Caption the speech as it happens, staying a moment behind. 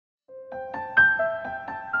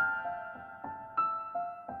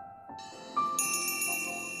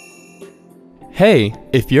Hey,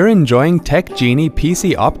 if you're enjoying TechGenie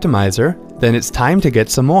PC Optimizer, then it's time to get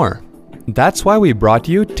some more. That's why we brought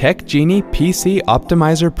you TechGenie PC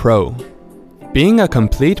Optimizer Pro. Being a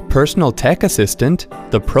complete personal tech assistant,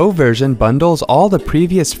 the Pro version bundles all the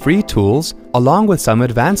previous free tools along with some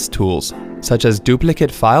advanced tools, such as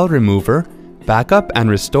duplicate file remover, backup and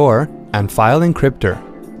restore, and file encryptor.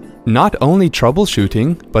 Not only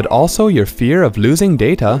troubleshooting, but also your fear of losing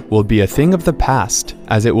data will be a thing of the past,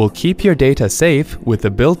 as it will keep your data safe with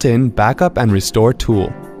the built-in backup and restore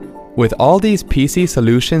tool. With all these PC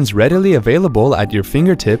solutions readily available at your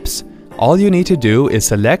fingertips, all you need to do is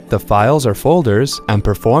select the files or folders and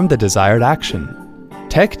perform the desired action.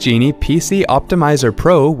 TechGenie PC Optimizer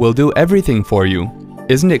Pro will do everything for you.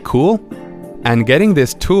 Isn't it cool? And getting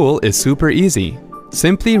this tool is super easy.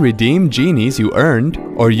 Simply redeem genies you earned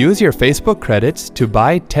or use your Facebook credits to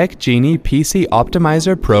buy TechGenie PC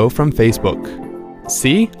Optimizer Pro from Facebook.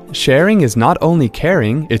 See, sharing is not only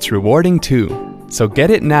caring, it's rewarding too. So get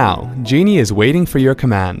it now. Genie is waiting for your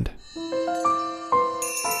command.